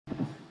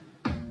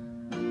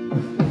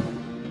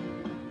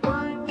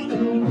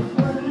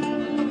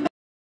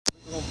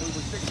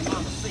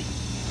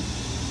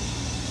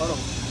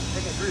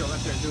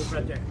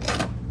right there.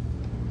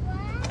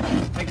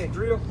 Take that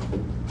drill.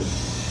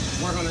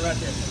 Work on it right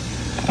there.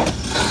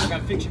 I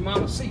gotta fix your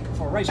mama's seat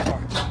for a race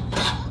car.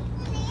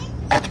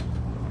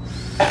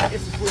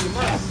 This is for your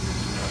mama.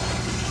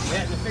 We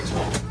had to fix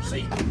her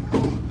seat. I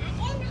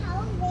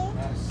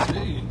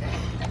see.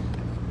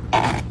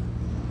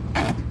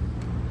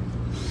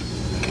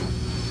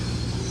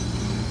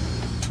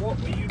 What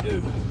will you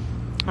do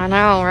I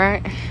know,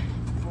 right?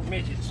 for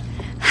midgets?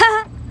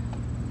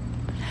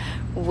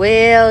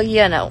 Well,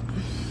 you know.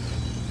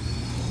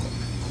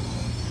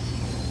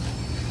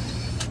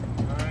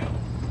 Alright.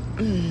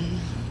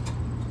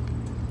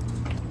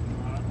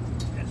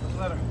 That's a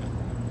letter.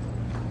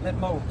 Let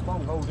Mo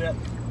hold that.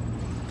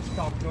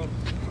 Stop going.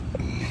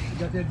 You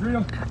got that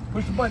drill?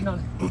 Push the button on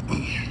it.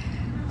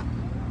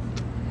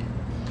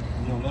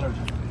 You don't let her.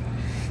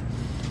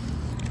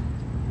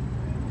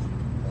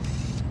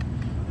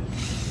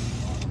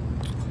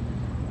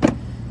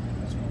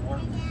 That's gonna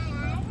work.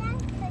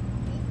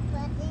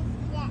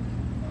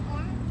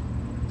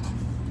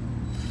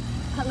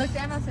 I looked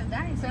at him, I said,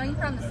 Daddy, so you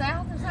from the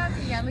South or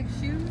something? You got like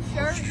shoes,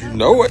 shirt? You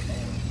know it.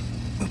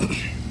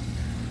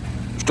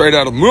 Straight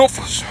out of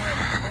Memphis.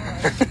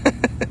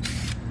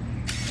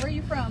 Where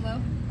you from, Mo?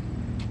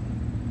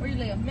 Where you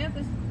live?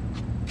 Memphis?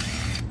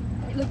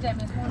 He looked at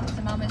me this morning and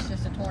said, Mom, it's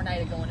just a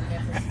tornado going to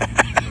Memphis.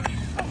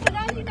 I said,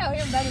 how do you know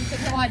him? But he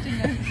said, watching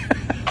news.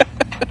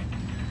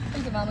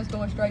 He said, Mom, it's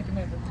going straight to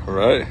Memphis.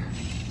 Right.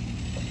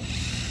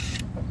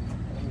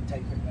 Let me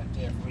take it right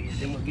there for you.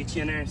 Then we'll get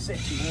you in there and set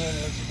you in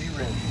and let you be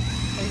ready.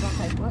 So you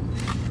gonna take what?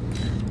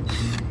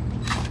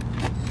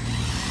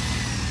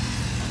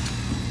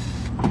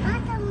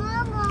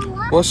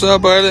 What's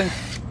up, buddy?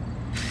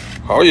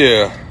 Oh,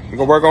 yeah. You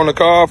gonna work on the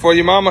car for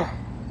your mama?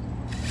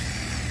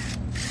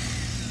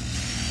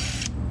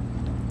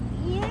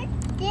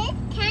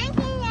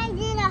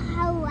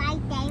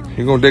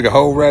 You gonna dig a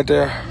hole right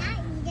there?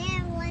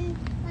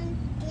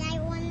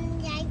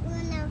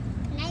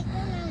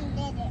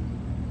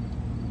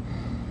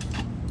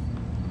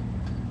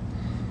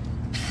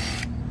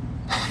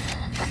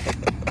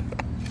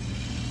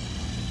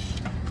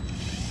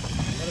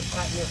 Let us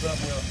tighten this up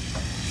real.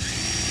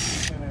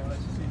 In there,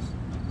 let's see.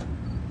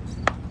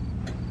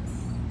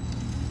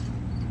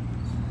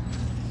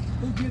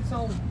 Who gets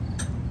on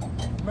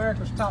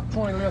America's top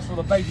 20 list with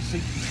a baby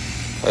seat?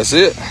 That's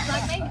it.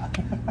 Like me.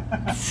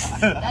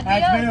 That'd be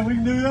Hey, us. man, we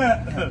can do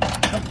that.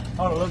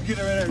 Hold on, let's get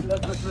it right there.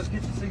 Let's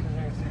get the seat in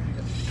there and see what we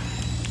got.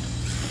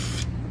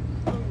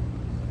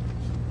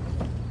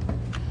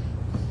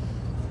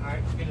 All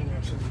right, get in there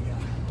and see what we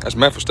got. That's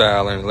Memphis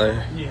style, ain't it,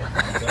 Larry? Yeah.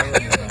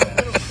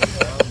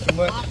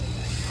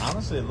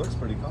 Honestly, it looks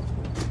pretty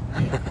comfortable.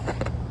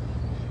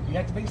 You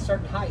have to be a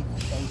certain height,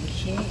 so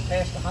she ain't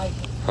past the height.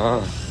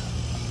 Huh.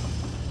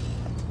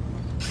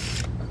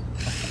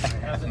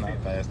 That's not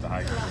fast to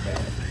hike.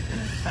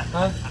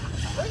 Huh?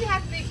 Well, you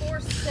have to be 4'7" or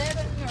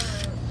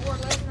 4'11" or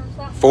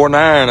something.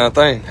 4'9", I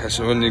think. That's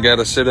when you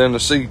gotta sit in the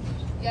seat.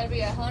 You gotta be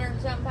 100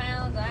 and something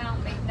pounds. I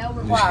don't meet no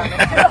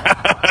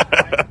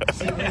requirements.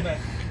 See you back.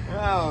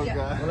 Oh, Yeah.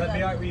 God. Will that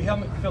be all right with your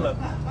helmet, Philip?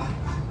 Yeah, I think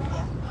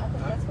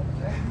that's what we're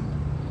doing.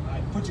 All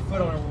right, put your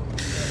foot on it. All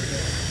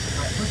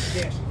right, push the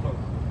gas and float.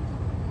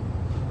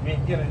 You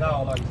ain't getting it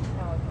all, are you?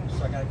 Oh, okay.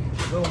 So I gotta get you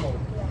a little more.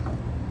 Yeah.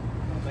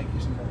 I'll make you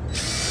some more.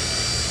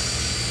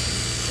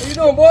 What you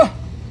doing, boy?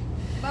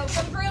 But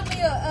come drill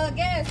me a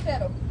gas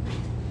pedal.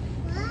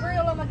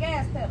 Drill on my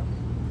gas pedal.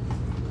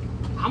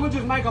 I'm gonna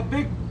just make a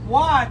big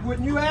wide,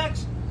 wouldn't you,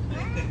 Axe?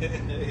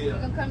 You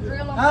gonna come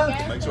drill on Huh? my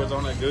gas Make sure it's pedal?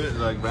 on that good,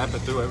 like wrap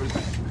it through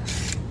everything.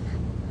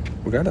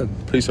 We got a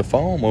piece of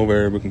foam over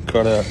there. We can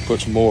cut out and put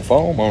some more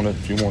foam on it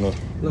if you want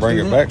to bring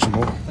do it that. back some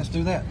more. Let's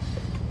do that.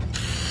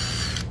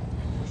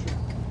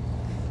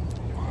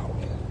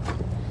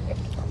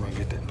 I'm gonna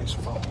get that piece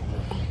of foam.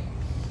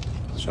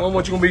 Show them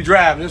what you're gonna be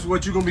driving. This is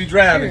what you're gonna be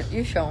driving. Here,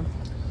 you show them.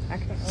 I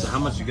can't So how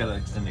much you got to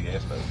extend the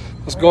gas pedal?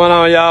 What's going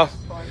on, y'all?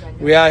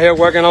 We out here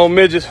working on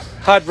midgets,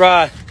 hot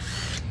rod,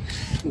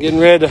 getting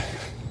ready to.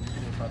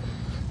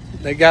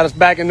 They got us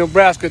back in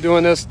Nebraska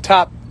doing this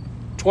top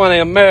 20,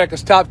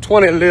 America's top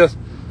 20 list.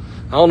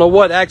 I don't know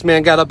what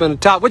Axeman got up in the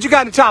top. What you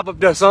got in the top up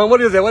there, son?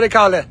 What is that? What they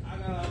call that? I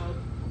got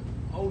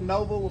old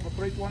Nova with a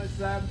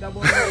 327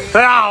 double.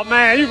 Oh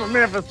man, you from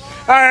Memphis.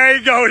 There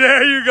you go,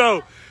 there you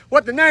go.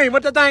 What the name?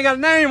 What the thing got a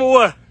name or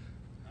what?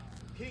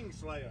 King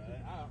Slayer.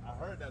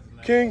 I heard that's the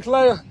name. King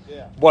Slayer?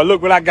 Yeah. Boy,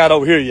 look what I got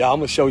over here, y'all. I'm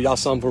gonna show y'all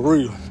something for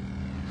real.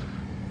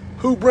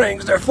 Who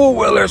brings their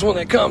four-wheelers when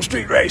they come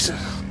street racing?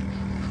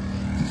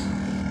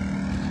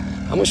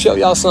 I'm gonna show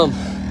y'all something.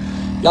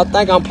 Y'all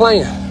think I'm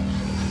playing?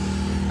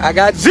 I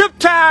got zip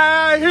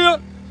tie here.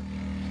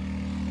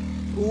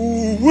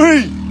 Ooh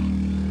wee.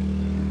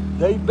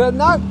 They better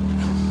not.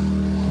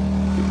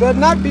 You better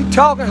not be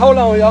talking. Hold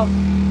on, y'all.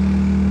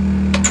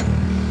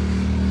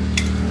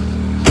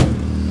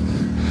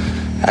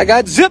 I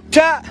got zip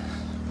tie.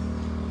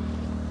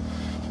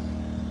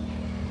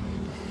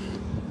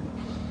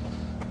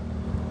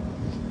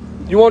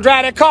 You want to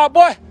drive that car,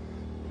 boy?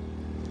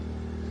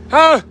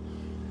 Huh?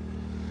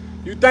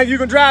 You think you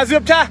can drive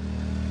zip tie?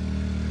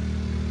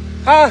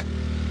 Huh?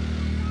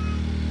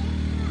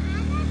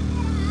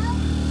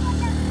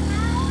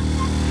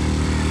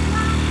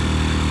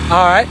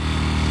 All right.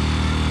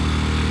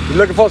 You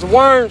looking for some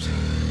worms?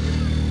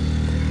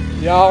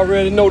 Y'all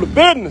already know the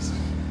business.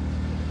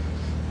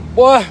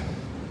 Boy,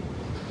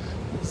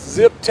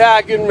 zip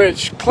tie getting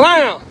rich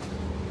clown.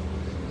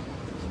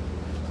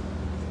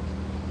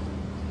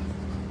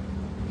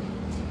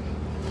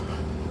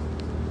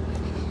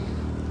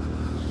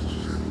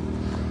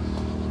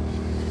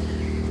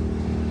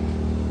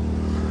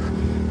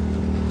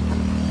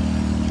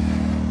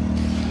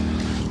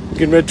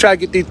 Getting ready to try to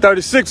get these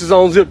 36s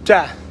on zip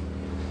tie.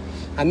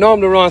 I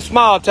normally run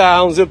small tie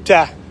on zip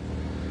tie.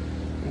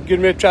 I'm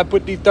getting ready to try to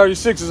put these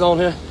 36s on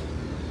here.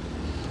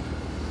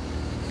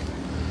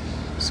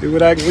 See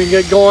what we can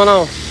get going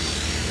on.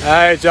 All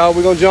right, y'all,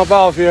 we're gonna jump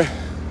off here.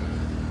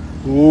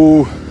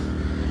 Ooh,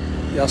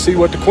 y'all see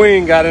what the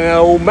queen got in that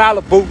old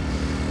Malibu.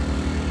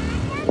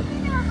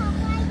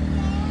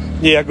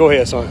 Yeah, go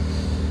ahead, son.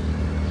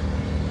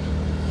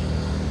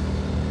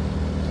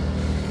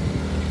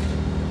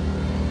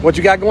 What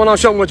you got going on?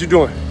 Show me what you're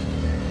doing.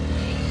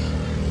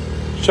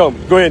 Show me.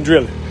 Go ahead and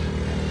drill it.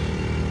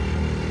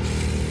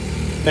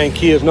 Think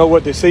kids know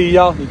what they see,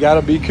 y'all? You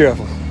gotta be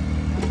careful.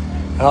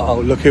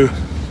 Uh-oh, look who.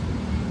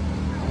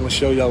 I'm gonna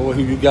show y'all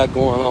who you got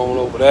going on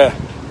over there.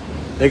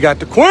 They got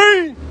the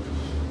queen.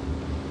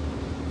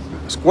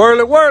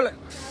 Squirrely whirly.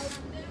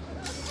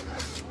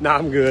 Nah,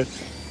 I'm good.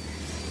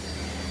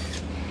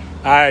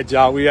 All right,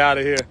 y'all, we out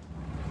of here.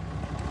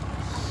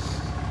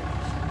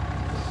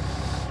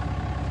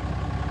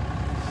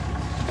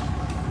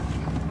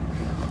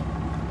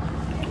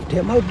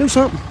 Tell Mo to do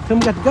something. Tell him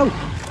we got to go.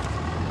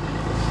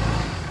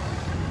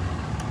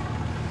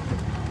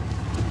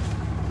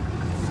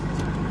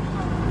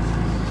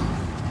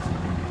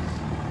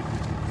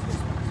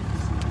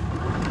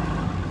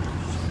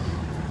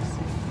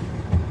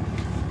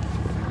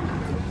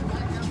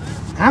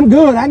 I'm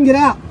good. I can get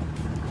out.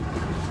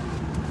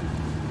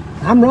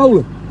 I'm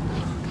rolling.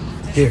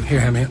 Here,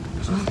 I'm in.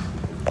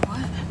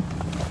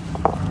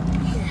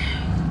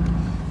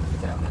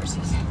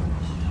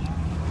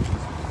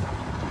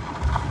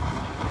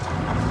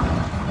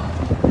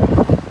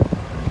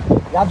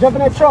 Y'all jump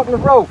in that truck in the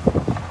road.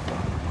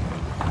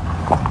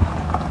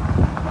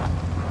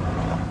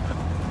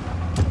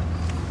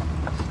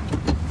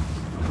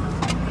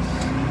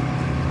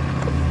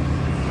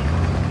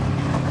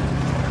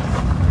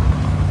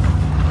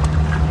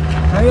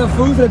 Hurry up,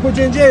 fool, they put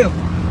you in jail.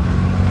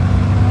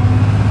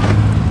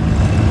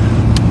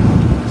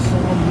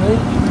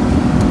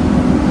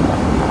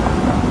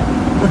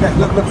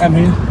 Look at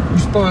me. You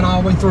spun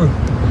all the way through.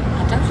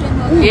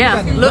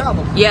 Yeah, look.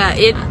 Yeah,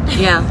 it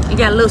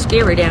got a little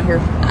scary down here.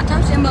 I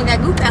told you about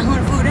that goop got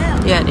 100 foot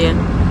out. Yeah, it did.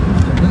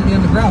 Look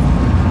in the gravel.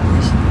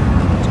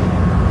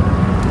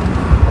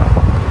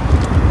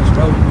 This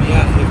road, we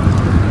out here.